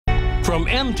From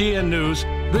MTN News,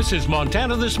 this is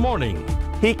Montana This Morning.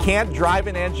 He can't drive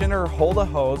an engine or hold a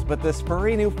hose, but this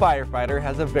furry new firefighter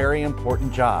has a very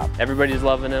important job. Everybody's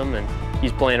loving him, and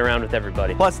he's playing around with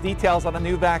everybody. Plus details on a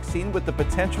new vaccine with the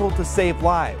potential to save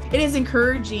lives. It is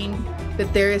encouraging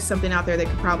that there is something out there that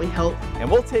could probably help. And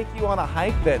we'll take you on a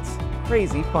hike that's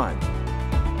crazy fun.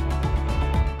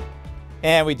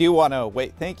 And we do want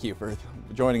to thank you for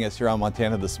joining us here on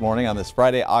Montana This Morning on this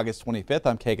Friday, August 25th.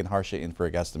 I'm Kagan Harsha in for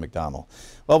Augusta McDonald.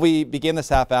 Well, we begin this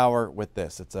half hour with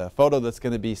this. It's a photo that's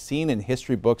going to be seen in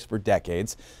history books for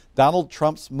decades. Donald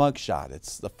Trump's mugshot.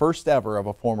 It's the first ever of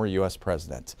a former U.S.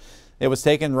 president. It was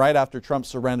taken right after Trump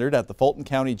surrendered at the Fulton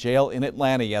County Jail in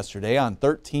Atlanta yesterday on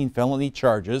 13 felony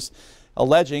charges,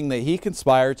 alleging that he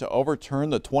conspired to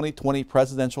overturn the 2020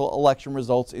 presidential election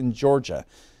results in Georgia.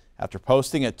 After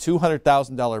posting a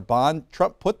 $200,000 bond,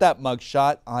 Trump put that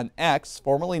mugshot on X,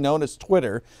 formerly known as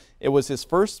Twitter. It was his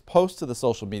first post to the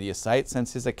social media site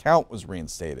since his account was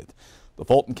reinstated. The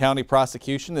Fulton County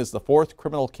prosecution is the fourth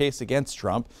criminal case against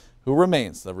Trump, who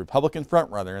remains the Republican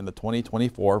frontrunner in the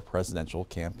 2024 presidential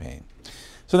campaign.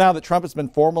 So now that Trump has been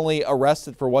formally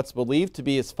arrested for what's believed to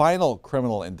be his final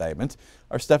criminal indictment,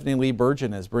 our Stephanie Lee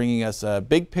Burgeon is bringing us a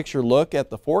big picture look at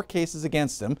the four cases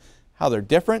against him, how they're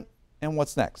different, and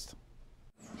what's next.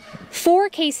 4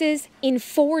 cases in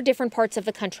 4 different parts of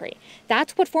the country.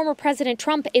 That's what former President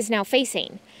Trump is now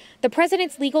facing. The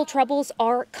president's legal troubles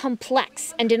are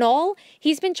complex, and in all,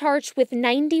 he's been charged with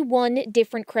 91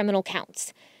 different criminal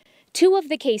counts. 2 of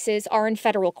the cases are in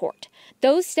federal court.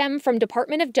 Those stem from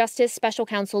Department of Justice Special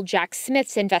Counsel Jack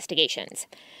Smith's investigations.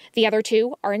 The other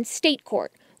 2 are in state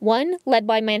court. One led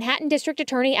by Manhattan District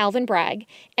Attorney Alvin Bragg,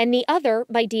 and the other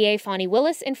by DA Fani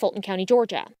Willis in Fulton County,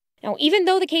 Georgia. Now, even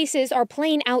though the cases are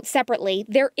playing out separately,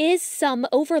 there is some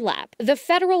overlap. The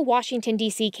federal Washington,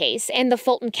 D.C. case and the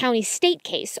Fulton County state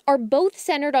case are both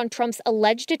centered on Trump's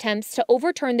alleged attempts to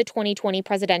overturn the 2020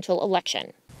 presidential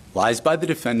election. Lies by the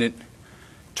defendant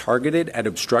targeted at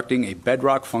obstructing a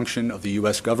bedrock function of the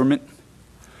U.S. government,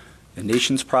 the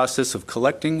nation's process of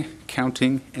collecting,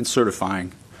 counting, and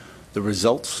certifying the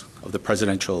results of the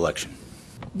presidential election.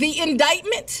 The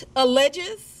indictment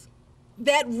alleges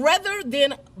that rather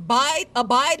than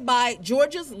abide by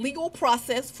Georgia's legal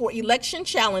process for election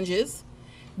challenges,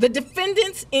 the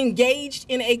defendants engaged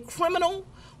in a criminal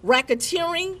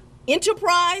racketeering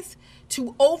enterprise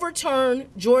to overturn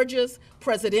Georgia's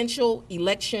presidential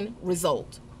election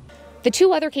result. The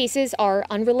 2 other cases are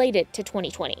unrelated to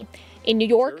 2020. In New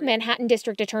York, Manhattan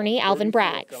District Attorney Alvin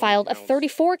Bragg filed a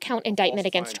 34-count indictment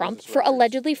against Trump for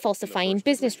allegedly falsifying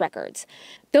business records.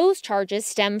 Those charges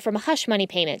stem from a hush money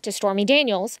payment to Stormy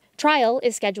Daniels. Trial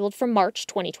is scheduled for March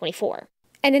 2024.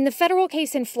 And in the federal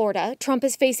case in Florida, Trump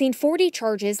is facing 40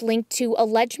 charges linked to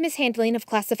alleged mishandling of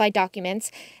classified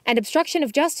documents and obstruction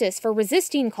of justice for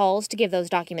resisting calls to give those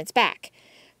documents back.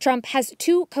 Trump has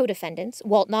 2 co-defendants,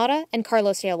 Walt Nauta and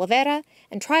Carlos de Oliveira,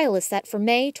 and trial is set for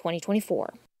May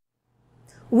 2024.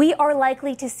 We are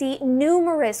likely to see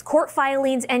numerous court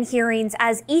filings and hearings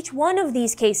as each one of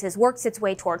these cases works its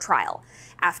way toward trial.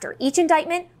 After each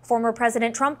indictment, former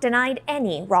President Trump denied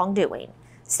any wrongdoing.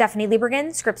 Stephanie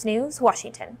Liebergen, Scripps News,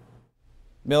 Washington.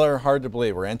 Miller, hard to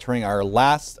believe we're entering our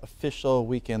last official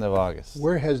weekend of August.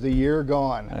 Where has the year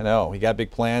gone? I know. We got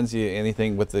big plans.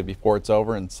 Anything with the before it's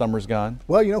over and summer's gone?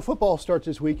 Well, you know, football starts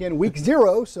this weekend, week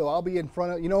 0, so I'll be in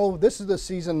front of, you know, this is the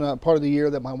season part of the year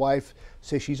that my wife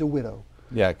says she's a widow.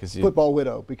 Yeah, because football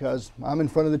widow, because I'm in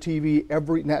front of the TV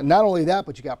not only that,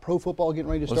 but you got pro football getting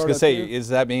ready to start. I was going to say, is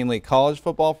that mainly college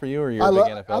football for you, or you're a big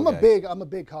NFL guy? I'm a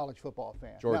big college football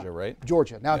fan. Georgia, now, right?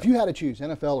 Georgia. Now, if you had to choose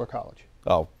NFL or college.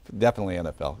 Oh, definitely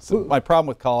NFL. So my problem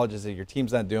with college is that your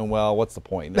team's not doing well. What's the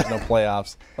point? There's no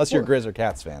playoffs. Unless you're a Grizz or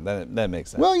Cats fan, that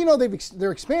makes sense. Well, you know,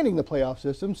 they're expanding the playoff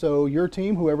system, so your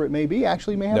team, whoever it may be,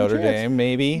 actually may have Notre a chance. Dame,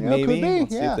 maybe. Could be,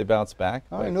 Let's see if they bounce back.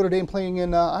 All right, Notre Dame playing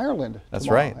in Ireland. That's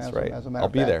tomorrow, right. That's right. As a matter I'll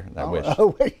of be fact. there. I wish.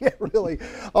 Oh, yeah, really.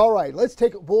 All right, let's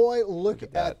take look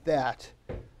at that.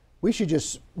 We should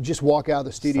just walk out of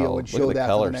the studio and show that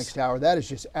for the next hour. That is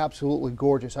just absolutely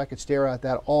gorgeous. I could stare at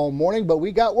that all morning, but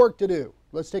we got work to do.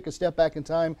 Let's take a step back in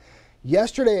time.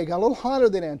 Yesterday, it got a little hotter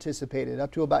than anticipated,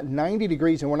 up to about 90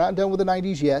 degrees, and we're not done with the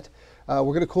 90s yet.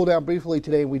 We're going to cool down briefly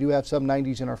today, and we do have some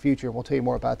 90s in our future. We'll tell you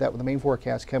more about that with the main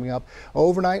forecast coming up.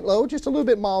 Overnight low, just a little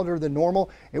bit milder than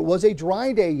normal. It was a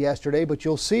dry day yesterday, but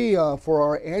you'll see for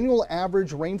our annual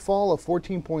average rainfall of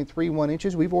 14.31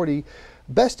 inches, we've already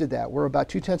bested that. We're about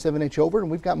 0.2 of an inch over, and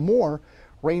we've got more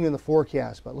rain in the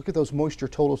forecast. But look at those moisture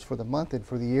totals for the month and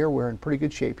for the year. We're in pretty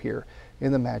good shape here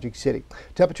in the Magic City.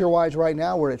 Temperature-wise right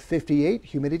now, we're at 58,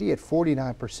 humidity at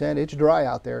 49%. It's dry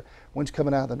out there. Winds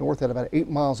coming out of the north at about 8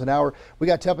 miles an hour. We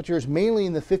got temperatures mainly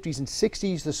in the 50s and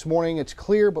 60s this morning. It's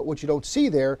clear, but what you don't see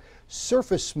there,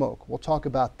 surface smoke. We'll talk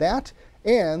about that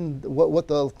and what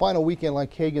the final weekend,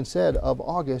 like Kagan said, of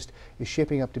August is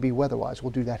shaping up to be weather-wise.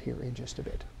 We'll do that here in just a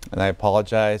bit. And I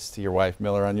apologize to your wife,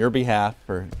 Miller, on your behalf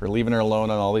for leaving her alone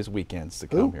on all these weekends to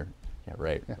come here. Yeah,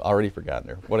 right. Yeah. Already forgotten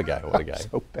her. What a guy. What a guy.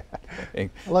 So bad. I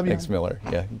love you. Thanks, Miller.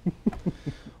 Yeah.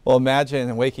 Well,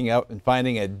 imagine waking up and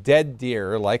finding a dead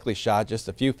deer, likely shot just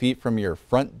a few feet from your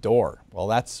front door. Well,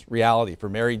 that's reality for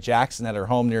Mary Jackson at her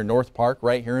home near North Park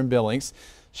right here in Billings.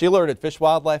 She alerted Fish,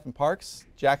 Wildlife and Parks.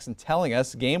 Jackson telling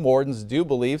us game wardens do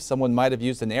believe someone might have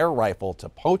used an air rifle to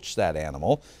poach that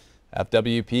animal.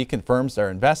 FWP confirms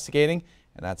they're investigating,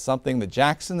 and that's something that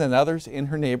Jackson and others in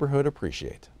her neighborhood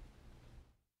appreciate.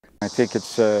 I think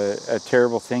it's a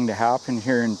terrible thing to happen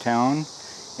here in town,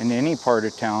 in any part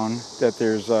of town, that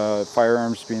there's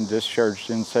firearms being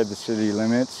discharged inside the city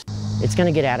limits. It's going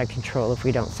to get out of control if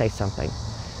we don't say something.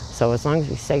 So as long as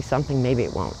we say something, maybe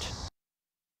it won't.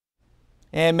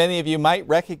 And many of you might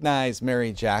recognize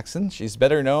Mary Jackson. She's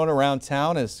better known around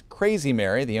town as Crazy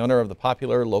Mary, the owner of the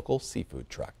popular local seafood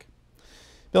truck.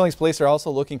 Billings police are also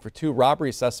looking for 2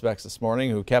 robbery suspects this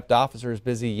morning who kept officers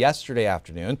busy yesterday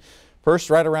afternoon. First,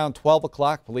 right around 12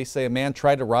 o'clock, police say a man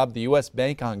tried to rob the U.S.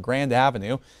 Bank on Grand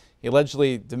Avenue. He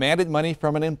allegedly demanded money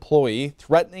from an employee,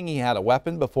 threatening he had a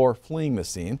weapon before fleeing the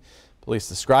scene. Police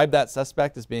described that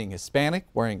suspect as being Hispanic,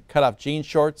 wearing cutoff jean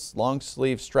shorts,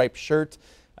 long-sleeve striped shirt,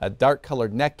 a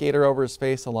dark-colored neck gaiter over his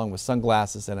face, along with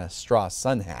sunglasses and a straw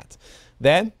sun hat.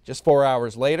 Then, just 4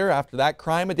 hours later, after that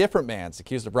crime, a different man's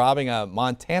accused of robbing a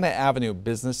Montana Avenue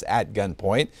business at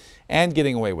gunpoint and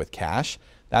getting away with cash.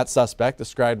 That suspect,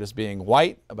 described as being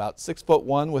white, about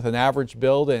 6'1", with an average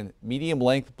build and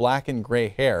medium-length black and gray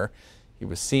hair. He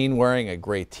was seen wearing a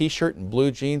gray T-shirt and blue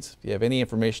jeans. If you have any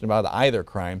information about either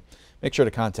crime, make sure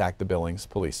to contact the Billings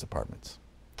Police Department.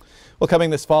 Well,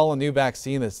 coming this fall, a new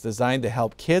vaccine that's designed to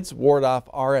help kids ward off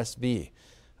RSV.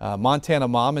 Montana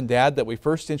mom and dad that we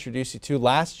first introduced you to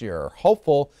last year are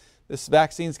hopeful this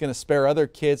vaccine is going to spare other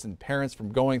kids and parents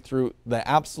from going through the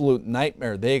absolute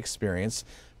nightmare they experienced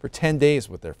for 10 days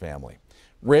with their family.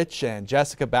 Rich and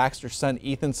Jessica Baxter's son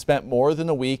Ethan spent more than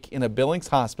a week in a Billings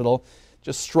hospital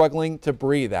just struggling to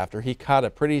breathe after he caught a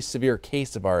pretty severe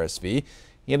case of RSV.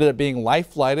 He ended up being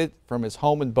life-flighted from his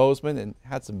home in Bozeman and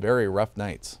had some very rough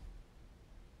nights.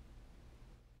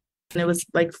 And it was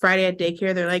like Friday at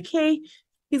daycare. They're like, hey,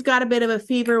 he's got a bit of a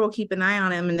fever. We'll keep an eye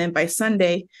on him. And then by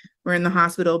Sunday, we're in the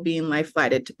hospital being life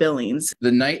flighted to Billings.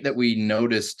 The night that we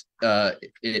noticed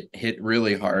it hit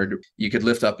really hard, you could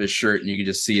lift up his shirt and you could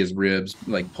just see his ribs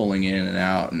like pulling in and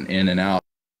out and in and out.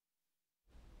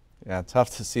 Yeah,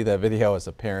 tough to see that video as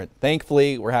a parent.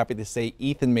 Thankfully, we're happy to say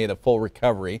Ethan made a full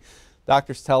recovery.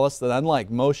 Doctors tell us that unlike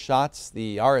most shots,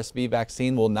 the RSV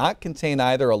vaccine will not contain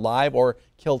either a live or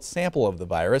killed sample of the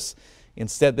virus.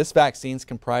 Instead, this vaccine is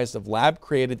comprised of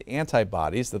lab-created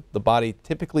antibodies that the body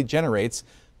typically generates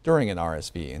during an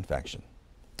RSV infection.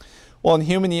 Well, in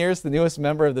human years, the newest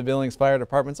member of the Billings Fire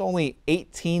Department is only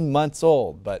 18 months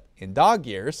old, but in dog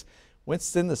years,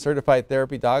 Winston, the certified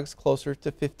therapy dog, is closer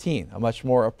to 15, a much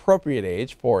more appropriate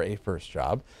age for a first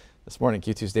job. This morning,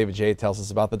 Q2's David Jay tells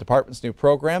us about the department's new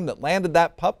program that landed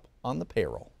that pup on the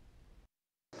payroll.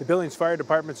 The Billings Fire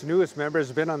Department's newest member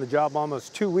has been on the job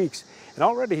almost 2 weeks, and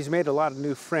already he's made a lot of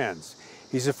new friends.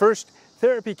 He's the first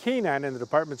therapy canine in the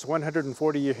department's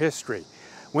 140-year history.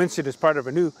 Winston is part of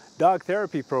a new dog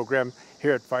therapy program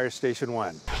here at Fire Station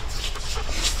 1.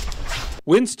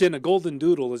 Winston, a golden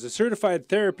doodle, is a certified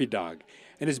therapy dog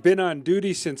and has been on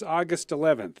duty since August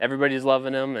 11th. Everybody's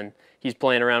loving him and he's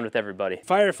playing around with everybody.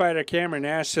 Firefighter Cameron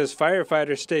Ash says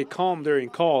firefighters stay calm during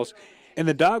calls and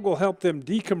the dog will help them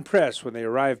decompress when they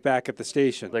arrive back at the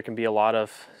station. There can be a lot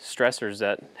of stressors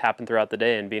that happen throughout the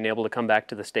day, and being able to come back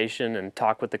to the station and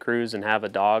talk with the crews and have a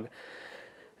dog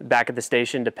back at the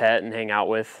station to pet and hang out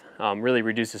with really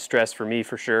reduces stress for me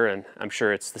for sure, and I'm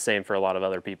sure it's the same for a lot of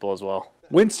other people as well.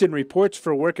 Winston reports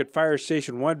for work at Fire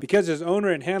Station 1 because his owner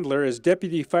and handler is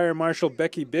Deputy Fire Marshal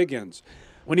Becky Biggins.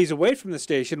 When he's away from the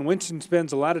station, Winston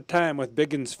spends a lot of time with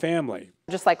Biggins' family.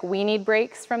 Just like we need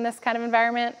breaks from this kind of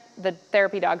environment, the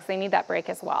therapy dogs, they need that break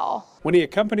as well. When he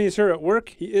accompanies her at work,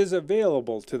 he is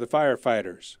available to the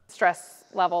firefighters. Stress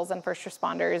levels in first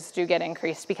responders do get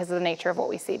increased because of the nature of what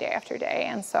we see day after day.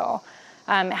 And so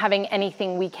having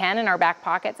anything we can in our back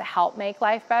pocket to help make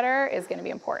life better is going to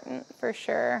be important for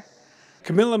sure.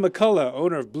 Camilla McCullough,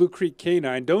 owner of Blue Creek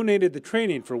Canine, donated the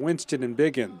training for Winston and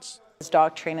Biggins. As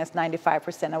dog trainers,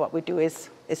 95% of what we do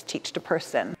is teach the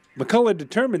person. McCullough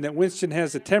determined that Winston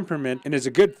has a temperament and is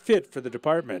a good fit for the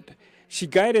department. She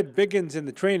guided Biggins in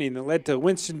the training that led to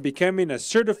Winston becoming a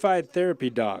certified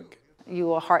therapy dog.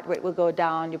 Your heart rate will go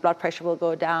down, your blood pressure will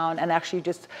go down, and actually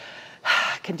just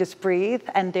can just breathe,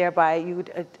 and thereby you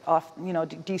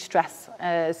de-stress.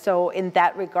 So in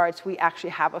that regards, we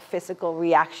actually have a physical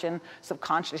reaction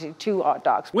subconsciously to our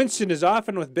dogs. Winston is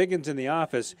often with Biggins in the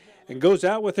office and goes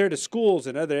out with her to schools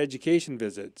and other education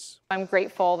visits. I'm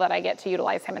grateful that I get to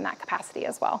utilize him in that capacity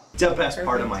as well. The best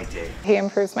part of my day. He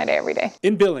improves my day every day.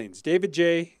 In Billings, David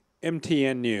J.,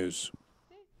 MTN News.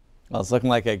 Well, it's looking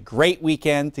like a great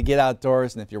weekend to get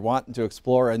outdoors, and if you're wanting to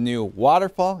explore a new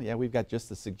waterfall, yeah, we've got just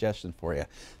a suggestion for you.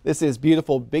 This is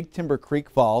beautiful Big Timber Creek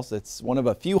Falls. It's one of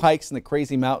a few hikes in the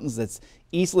Crazy Mountains that's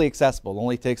easily accessible. It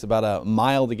only takes about a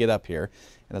mile to get up here.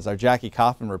 And as our Jackie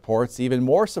Coffin reports, even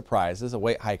more surprises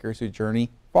await hikers who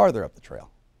journey farther up the trail.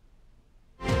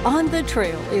 On the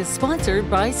Trail is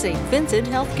sponsored by St. Vincent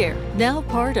Healthcare, now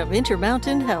part of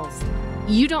Intermountain Health.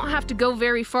 You don't have to go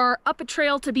very far up a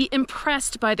trail to be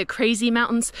impressed by the Crazy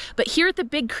Mountains, but here at the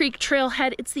Big Creek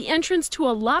Trailhead, it's the entrance to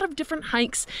a lot of different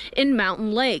hikes in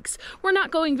mountain lakes. We're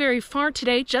not going very far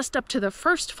today, just up to the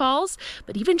first falls,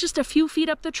 but even just a few feet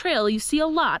up the trail, you see a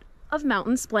lot of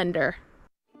mountain splendor.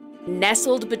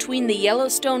 Nestled between the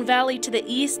Yellowstone Valley to the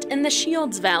east and the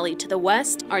Shields Valley to the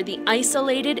west are the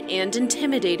isolated and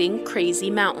intimidating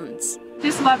Crazy Mountains.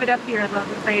 Just love it up here. I love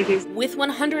the Crazies. With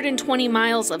 120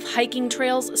 miles of hiking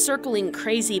trails circling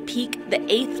Crazy Peak, the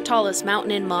 8th tallest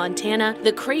mountain in Montana,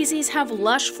 the Crazies have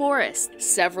lush forests,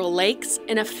 several lakes,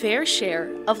 and a fair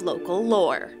share of local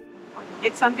lore.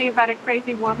 It's something about a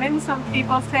crazy woman, some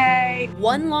people say.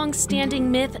 One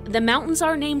long-standing myth, the mountains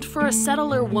are named for a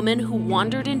settler woman who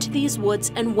wandered into these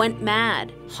woods and went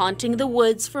mad, haunting the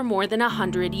woods for more than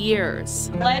 100 years.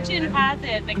 Legend has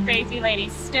it the crazy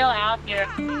lady's still out here.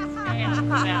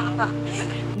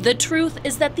 The truth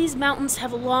is that these mountains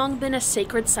have long been a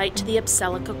sacred site to the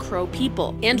Apselica Crow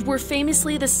people, and were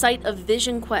famously the site of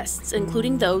vision quests,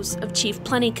 including those of Chief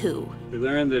Plentycoo. We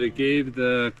learned that it gave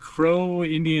the Crow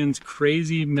Indians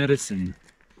crazy medicine.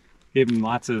 Gave them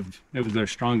it was their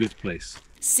strongest place.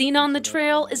 Seen on the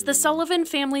trail is the Sullivan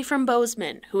family from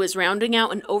Bozeman, who is rounding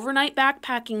out an overnight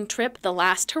backpacking trip, the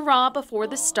last hurrah before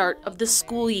the start of the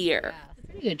school year.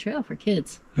 Pretty good trail for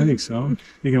kids. I think so.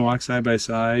 You can walk side by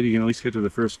side. You can at least get to the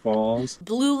first falls.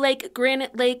 Blue Lake,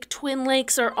 Granite Lake, Twin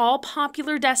Lakes are all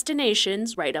popular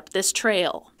destinations right up this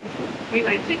trail. We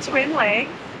went to Twin Lake.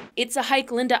 It's a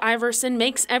hike Linda Iverson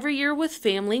makes every year with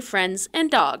family, friends,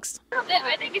 and dogs.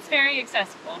 I think it's very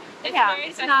accessible. It's very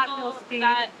accessible. Not real steep.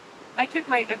 I've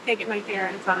taken my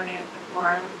parents on it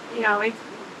before. You know,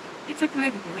 it's a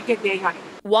good day hike.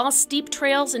 While steep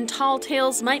trails and tall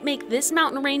tales might make this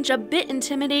mountain range a bit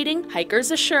intimidating, hikers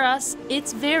assure us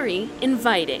it's very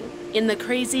inviting. In the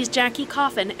Crazies, Jackie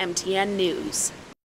Coffin, MTN News.